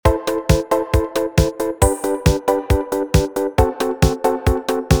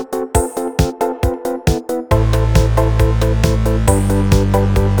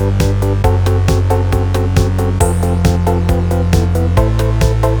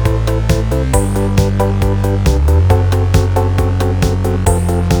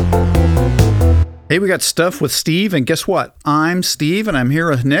Hey, we got Stuff with Steve, and guess what? I'm Steve, and I'm here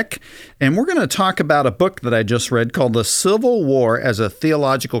with Nick, and we're going to talk about a book that I just read called The Civil War as a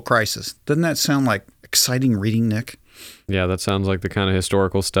Theological Crisis. Doesn't that sound like exciting reading, Nick? Yeah, that sounds like the kind of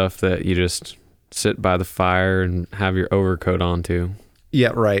historical stuff that you just sit by the fire and have your overcoat on to.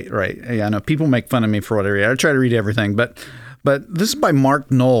 Yeah, right. Yeah, I know people make fun of me for what I read. I try to read everything, but this is by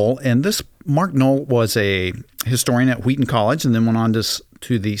Mark Noll, and this Mark Noll was a historian at Wheaton College, and then went on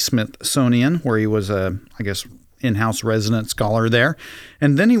to the Smithsonian, where he was a, in-house resident scholar there,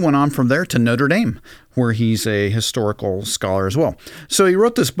 and then he went on from there to Notre Dame, where he's a historical scholar as well. So he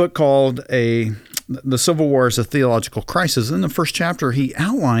wrote this book called The Civil War as a Theological Crisis. In the first chapter, he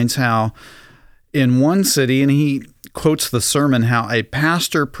outlines how in one city, and he quotes the sermon, how a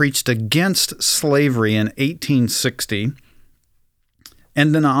pastor preached against slavery in 1860.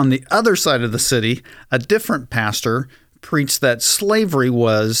 And then on the other side of the city, a different pastor preached that slavery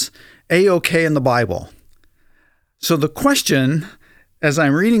was A-OK in the Bible. So the question, as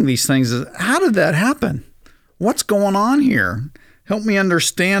I'm reading these things, is how did that happen? What's going on here? Help me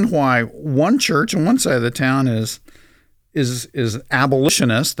understand why one church on one side of the town is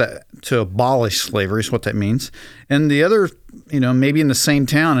abolitionist, that to abolish slavery is what that means. And the other, maybe in the same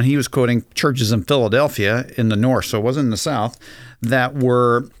town, and he was quoting churches in Philadelphia in the north, so it wasn't in the south, that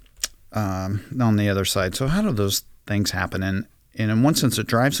were on the other side. So how do those things happen? And in one sense, it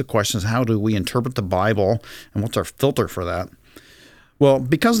drives the questions, how do we interpret the Bible, and what's our filter for that? Well,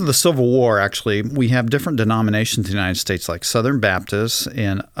 because of the Civil War, actually, we have different denominations in the United States, like Southern Baptists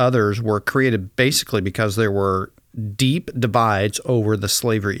and others were created basically because there were deep divides over the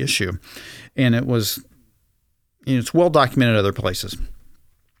slavery issue. And it was, it's well documented other places.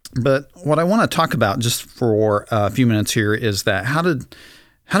 But what I want to talk about just for a few minutes here is that how did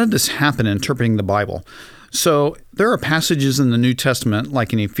this happen in interpreting the Bible? So there are passages in the New Testament,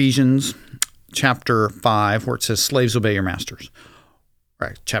 like in Ephesians chapter 5, where it says, slaves, obey your masters.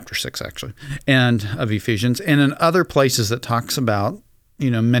 Right, chapter 6, actually, and of Ephesians. And in other places that talks about,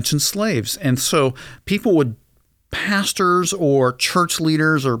 mentions slaves. And so pastors or church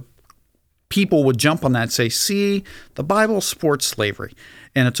leaders or people would jump on that and say, see, the Bible supports slavery,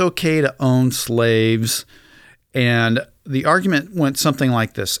 and it's okay to own slaves. And the argument went something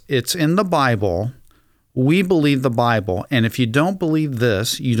like this. It's in the Bible. We believe the Bible. And if you don't believe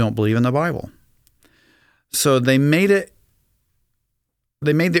this, you don't believe in the Bible. So they made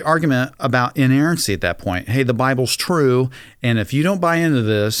the argument about inerrancy at that point. Hey, the Bible's true. And if you don't buy into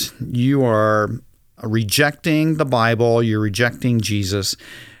this, you are rejecting the Bible. You're rejecting Jesus.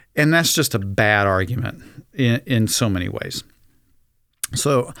 And that's just a bad argument in so many ways.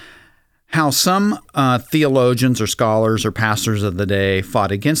 So how some theologians or scholars or pastors of the day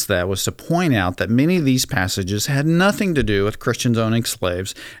fought against that was to point out that many of these passages had nothing to do with Christians owning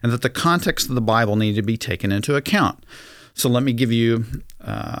slaves, and that the context of the Bible needed to be taken into account. So let me give you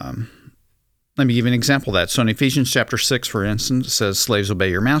an example of that. So in Ephesians chapter 6, for instance, it says, slaves, obey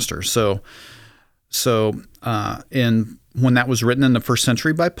your masters. So when that was written in the first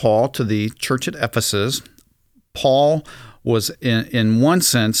century by Paul to the church at Ephesus, Paul was in one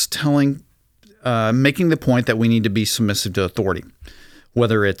sense making the point that we need to be submissive to authority,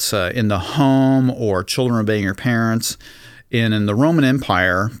 whether it's in the home or children obeying your parents. And in the Roman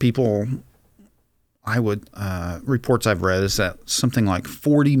Empire, reports I've read is that something like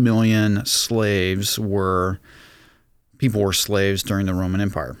 40 million people were slaves during the Roman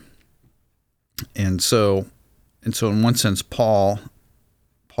Empire. And so in one sense, Paul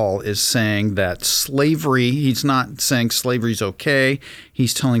is saying that slavery, he's not saying slavery is okay.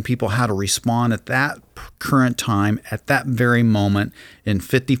 He's telling people how to respond at that current time, at that very moment in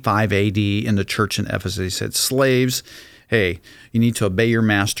 55 AD in the church in Ephesus. He said, slaves, hey, you need to obey your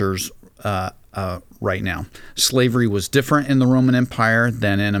masters right now. Slavery was different in the Roman Empire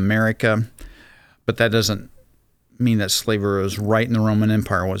than in America, but that doesn't mean that slavery was right in the Roman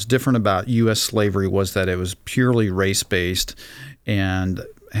Empire. What's different about U.S. slavery was that it was purely race-based and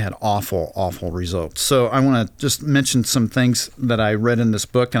had awful, awful results. So I want to just mention some things that I read in this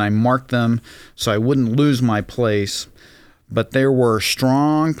book, and I marked them so I wouldn't lose my place. But there were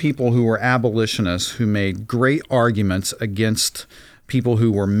strong people who were abolitionists who made great arguments against people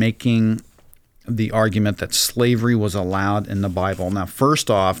who were making the argument that slavery was allowed in the Bible. Now, first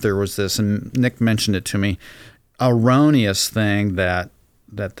off, there was this, and Nick mentioned it to me, erroneous thing that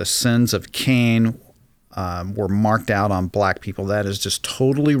the sins of Cain were marked out on black people. That is just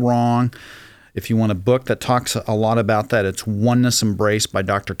totally wrong. If you want a book that talks a lot about that, it's Oneness Embraced by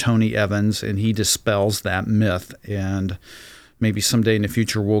Dr. Tony Evans, and he dispels that myth. And maybe someday in the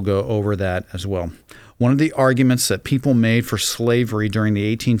future we'll go over that as well. One of the arguments that people made for slavery during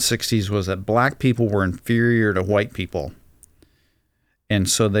the 1860s was that black people were inferior to white people, and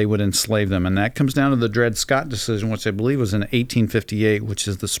so they would enslave them. And that comes down to the Dred Scott decision, which I believe was in 1858, which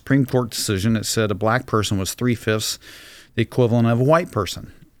is the Supreme Court decision. It said a black person was 3/5 the equivalent of a white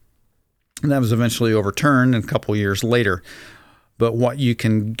person. And that was eventually overturned a couple years later. But what you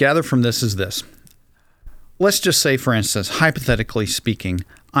can gather from this is this. Let's just say, for instance, hypothetically speaking,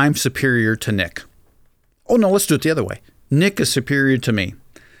 I'm superior to Nick. Oh, no, let's do it the other way. Nick is superior to me.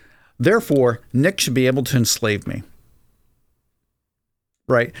 Therefore, Nick should be able to enslave me.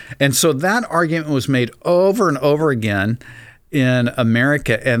 Right? And so that argument was made over and over again in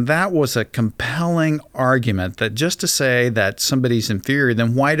America. And that was a compelling argument, that just to say that somebody's inferior,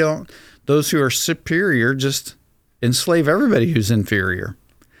 then why don't those who are superior just enslave everybody who's inferior?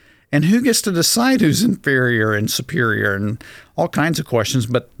 And who gets to decide who's inferior and superior, and all kinds of questions.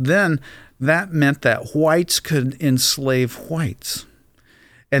 But then that meant that whites could enslave whites.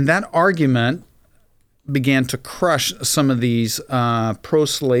 And that argument began to crush some of these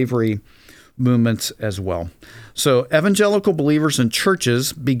pro-slavery movements as well. So evangelical believers and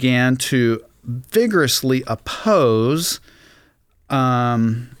churches began to vigorously oppose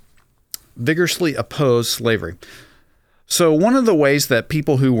slavery. So one of the ways that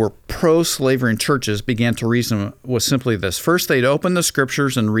people who were pro-slavery in churches began to reason was simply this. First, they'd open the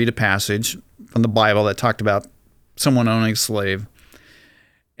scriptures and read a passage from the Bible that talked about someone owning a slave.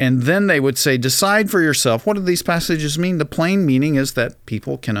 And then they would say, decide for yourself, what do these passages mean? The plain meaning is that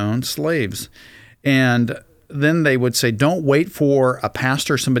people can own slaves. And then they would say, don't wait for a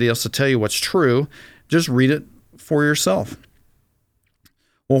pastor or somebody else to tell you what's true. Just read it for yourself.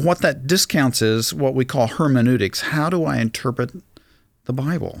 Well, what that discounts is what we call hermeneutics. How do I interpret the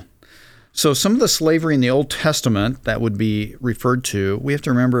Bible? So some of the slavery in the Old Testament that would be referred to, we have to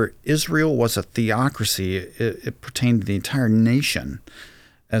remember Israel was a theocracy. It pertained to the entire nation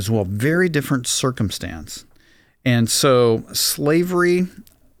as well. Very different circumstance. And so slavery,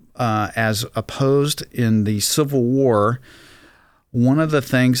 as opposed in the Civil War, one of the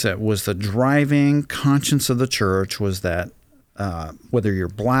things that was the driving conscience of the church was that whether you're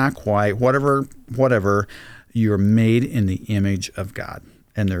black, white, whatever, you're made in the image of God.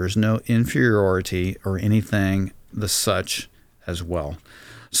 And there is no inferiority or anything the such as well.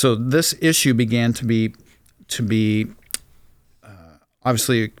 So this issue began to be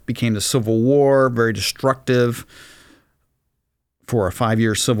obviously it became the Civil War, very destructive for a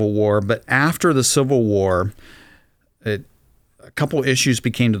 5-year Civil War. But after the Civil War, a couple issues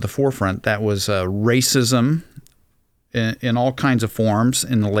became to the forefront. That was racism in all kinds of forms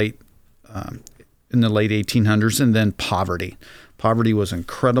in the late 1800s, and then poverty. Poverty was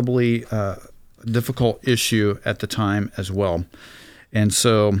incredibly difficult issue at the time as well. And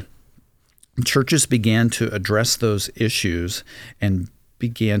so churches began to address those issues and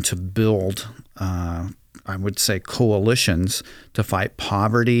began to build, I would say, coalitions to fight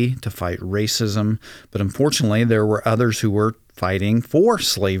poverty, to fight racism. But unfortunately, there were others who were fighting for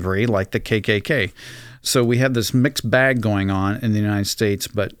slavery, like the KKK. So we have this mixed bag going on in the United States,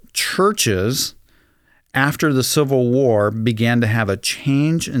 but churches, after the Civil War, began to have a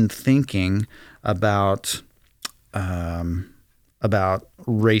change in thinking about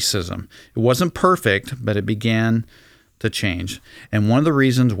racism. It wasn't perfect, but it began to change. And one of the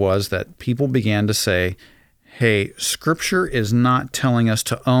reasons was that people began to say, hey, Scripture is not telling us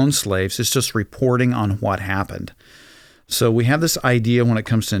to own slaves, it's just reporting on what happened. So we have this idea when it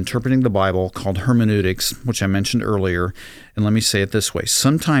comes to interpreting the Bible called hermeneutics, which I mentioned earlier. And let me say it this way.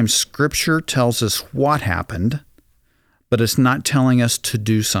 Sometimes Scripture tells us what happened, but it's not telling us to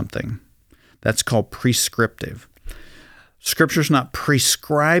do something. That's called prescriptive. Scripture's not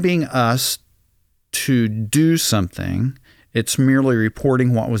prescribing us to do something. It's merely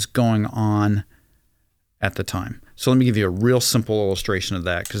reporting what was going on at the time. So let me give you a real simple illustration of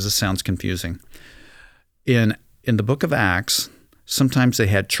that, because this sounds confusing. In the book of Acts, sometimes they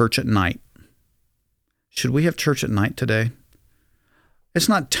had church at night. Should we have church at night today? It's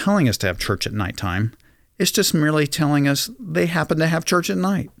not telling us to have church at nighttime. It's just merely telling us they happen to have church at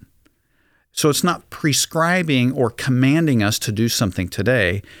night. So it's not prescribing or commanding us to do something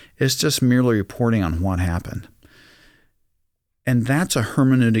today. It's just merely reporting on what happened. And that's a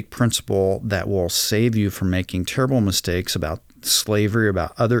hermeneutic principle that will save you from making terrible mistakes about slavery,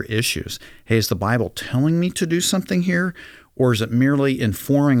 about other issues. Hey, is the Bible telling me to do something here? Or is it merely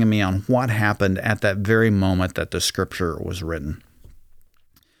informing me on what happened at that very moment that the Scripture was written?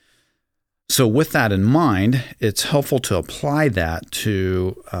 So with that in mind, it's helpful to apply that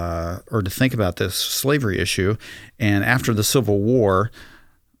to think about this slavery issue. And after the Civil War,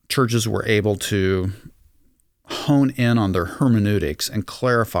 churches were able to hone in on their hermeneutics and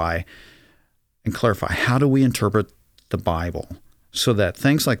clarify how do we interpret the Bible so that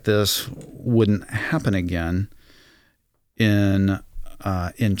things like this wouldn't happen again in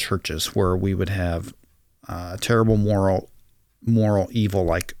churches where we would have terrible moral evil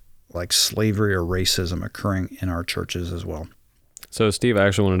like slavery or racism occurring in our churches as well. So, Steve, I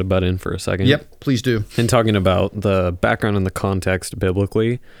actually wanted to butt in for a second. Yep, please do. In talking about the background and the context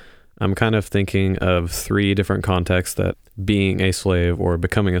biblically, I'm kind of thinking of 3 different contexts that being a slave or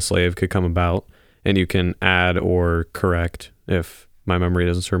becoming a slave could come about, and you can add or correct if my memory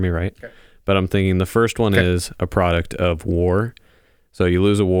doesn't serve me right. Okay. But I'm thinking the first one is a product of war. So you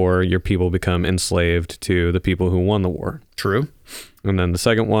lose a war, your people become enslaved to the people who won the war. True. And then the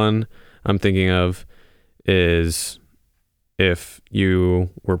second one I'm thinking of is if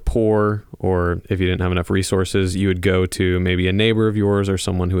you were poor or if you didn't have enough resources, you would go to maybe a neighbor of yours or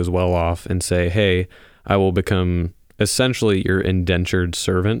someone who is well off and say, hey, I will become essentially your indentured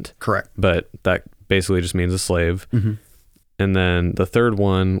servant. Correct. But that basically just means a slave. Mm-hmm. And then the third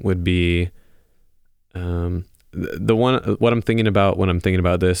one would be what I'm thinking about when I'm thinking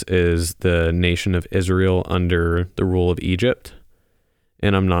about this is the nation of Israel under the rule of Egypt.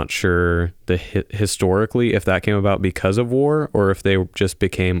 And I'm not sure historically if that came about because of war or if they just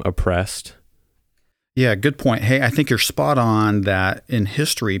became oppressed. Yeah, good point. Hey, I think you're spot on that in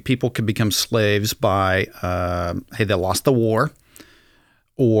history, people could become slaves by, they lost the war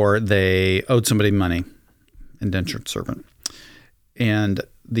or they owed somebody money, indentured servant. And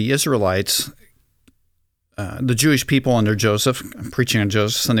the Israelites, the Jewish people under Joseph, I'm preaching on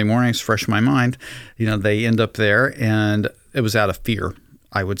Joseph Sunday mornings, fresh in my mind, they end up there and it was out of fear.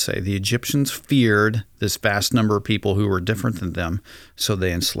 I would say the Egyptians feared this vast number of people who were different than them, so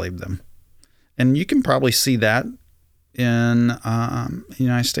they enslaved them. And you can probably see that in the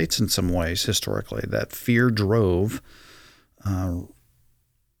United States in some ways historically, that fear drove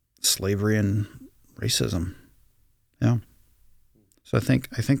slavery and racism. Yeah. So I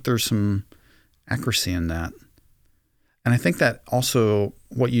think there's some accuracy in that. And I think that also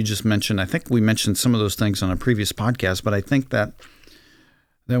what you just mentioned, I think we mentioned some of those things on a previous podcast, but I think that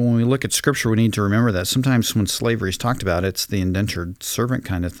when we look at Scripture, we need to remember that sometimes when slavery is talked about, it's the indentured servant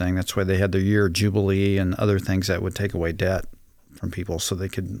kind of thing. That's why they had their year of Jubilee and other things that would take away debt from people so they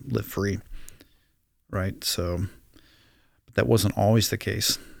could live free, right? So that wasn't always the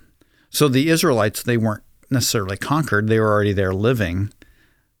case. So the Israelites, they weren't necessarily conquered. They were already there living.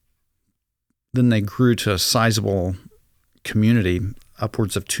 Then they grew to a sizable community,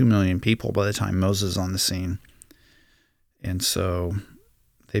 upwards of 2 million people by the time Moses is on the scene. And so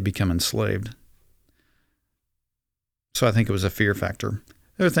they become enslaved. So I think it was a fear factor.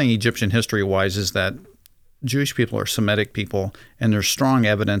 The other thing Egyptian history-wise is that Jewish people are Semitic people, and there's strong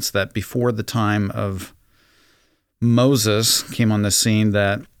evidence that before the time of Moses came on the scene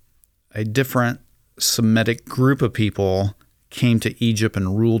that a different Semitic group of people came to Egypt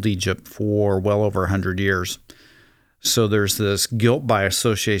and ruled Egypt for well over 100 years. So there's this guilt by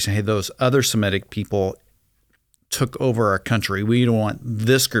association. Hey, those other Semitic people took over our country. We don't want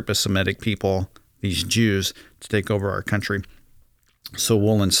this group of Semitic people, these Jews, to take over our country. So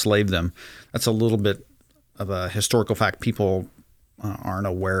we'll enslave them. That's a little bit of a historical fact people aren't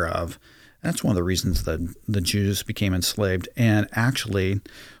aware of. That's one of the reasons that the Jews became enslaved. And actually,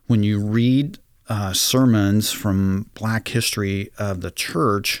 when you read sermons from Black history of the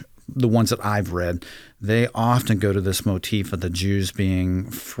church, the ones that I've read, they often go to this motif of the Jews being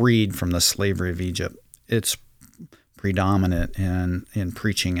freed from the slavery of Egypt. It's predominant in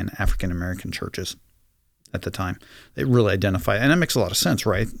preaching in African-American churches at the time. They really identify, and it makes a lot of sense,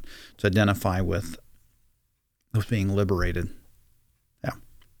 right? To identify with being liberated. Yeah.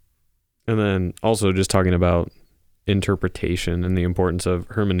 And then also just talking about interpretation and the importance of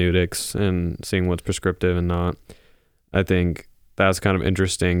hermeneutics and seeing what's prescriptive and not. I think that's kind of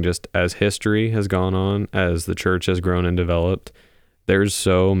interesting just as history has gone on, as the church has grown and developed. There's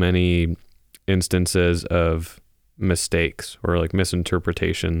so many instances of mistakes or like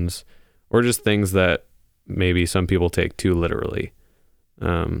misinterpretations or just things that maybe some people take too literally.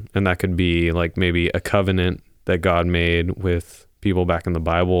 And that could be like maybe a covenant that God made with people back in the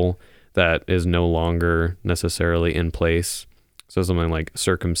Bible that is no longer necessarily in place. So something like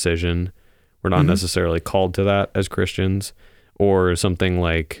circumcision, we're not necessarily called to that as Christians, or something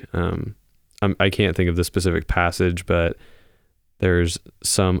like, I can't think of the specific passage, but I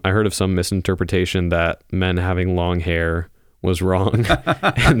heard of some misinterpretation that men having long hair was wrong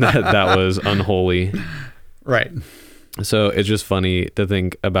and that was unholy. Right. So it's just funny to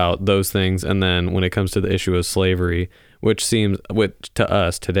think about those things. And then when it comes to the issue of slavery, which to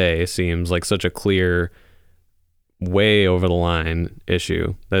us today seems like such a clear way over the line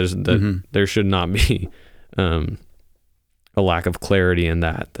issue. There should not be a lack of clarity in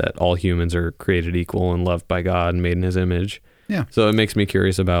that all humans are created equal and loved by God and made in his image. Yeah. So it makes me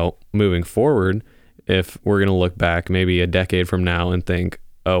curious about moving forward, if we're going to look back maybe a decade from now and think,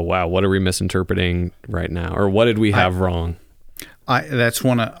 oh, wow, what are we misinterpreting right now? Or what did we have wrong? I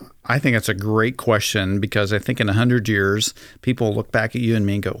think that's a great question, because I think in 100 years, people will look back at you and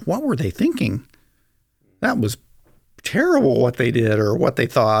me and go, what were they thinking? That was terrible what they did, or what they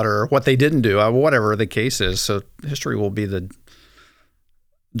thought, or what they didn't do, whatever the case is. So history will be the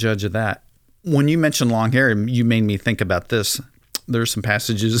judge of that. When you mentioned long hair, you made me think about this. There's some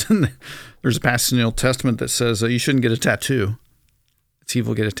passages, there's a passage in the Old Testament that says you shouldn't get a tattoo. It's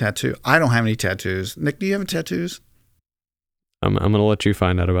evil to get a tattoo. I don't have any tattoos. Nick, do you have tattoos? I'm going to let you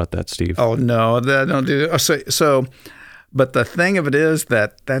find out about that, Steve. Oh, no, don't do it. But the thing of it is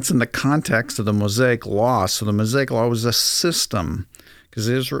that's in the context of the Mosaic Law. So the Mosaic Law was a system, because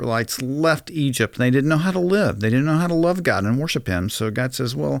the Israelites left Egypt and they didn't know how to live. They didn't know how to love God and worship him. So God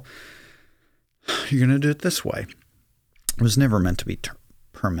says, well, you're going to do it this way. It was never meant to be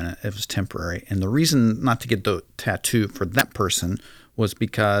permanent. It was temporary. And the reason not to get the tattoo for that person was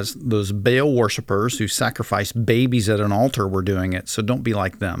because those Baal worshipers who sacrificed babies at an altar were doing it. So don't be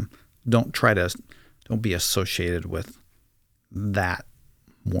like them. Don't be associated with that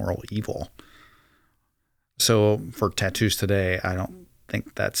moral evil. So for tattoos today, I don't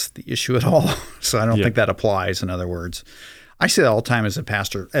think that's the issue at all. So I don't think that applies, in other words. I say that all the time as a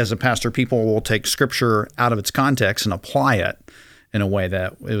pastor. As a pastor, people will take scripture out of its context and apply it in a way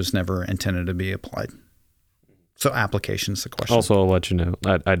that it was never intended to be applied. So application is the question. Also, I'll let you know,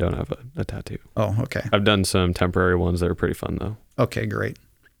 I don't have a tattoo. Oh, okay. I've done some temporary ones that are pretty fun, though. Okay, great.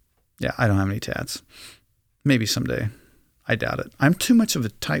 Yeah, I don't have any tats. Maybe someday. I doubt it. I'm too much of a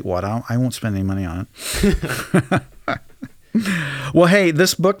tightwad. I won't spend any money on it. Well, hey,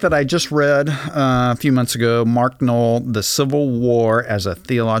 this book that I just read a few months ago, Mark Noll, The Civil War as a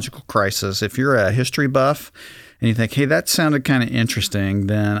Theological Crisis. If you're a history buff and you think, hey, that sounded kind of interesting,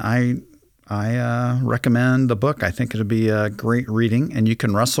 then I recommend the book. I think it'll be a great reading, and you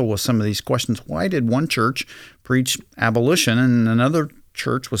can wrestle with some of these questions. Why did one church preach abolition and another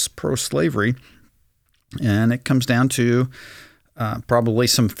church was pro-slavery? And it comes down to probably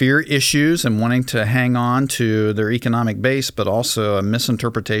some fear issues and wanting to hang on to their economic base, but also a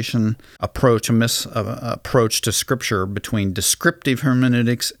misinterpretation approach, approach to Scripture between descriptive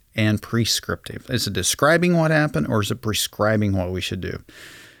hermeneutics and prescriptive. Is it describing what happened, or is it prescribing what we should do?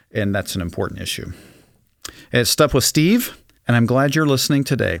 And that's an important issue. It's Stuff with Steve, and I'm glad you're listening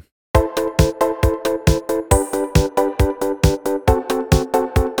today.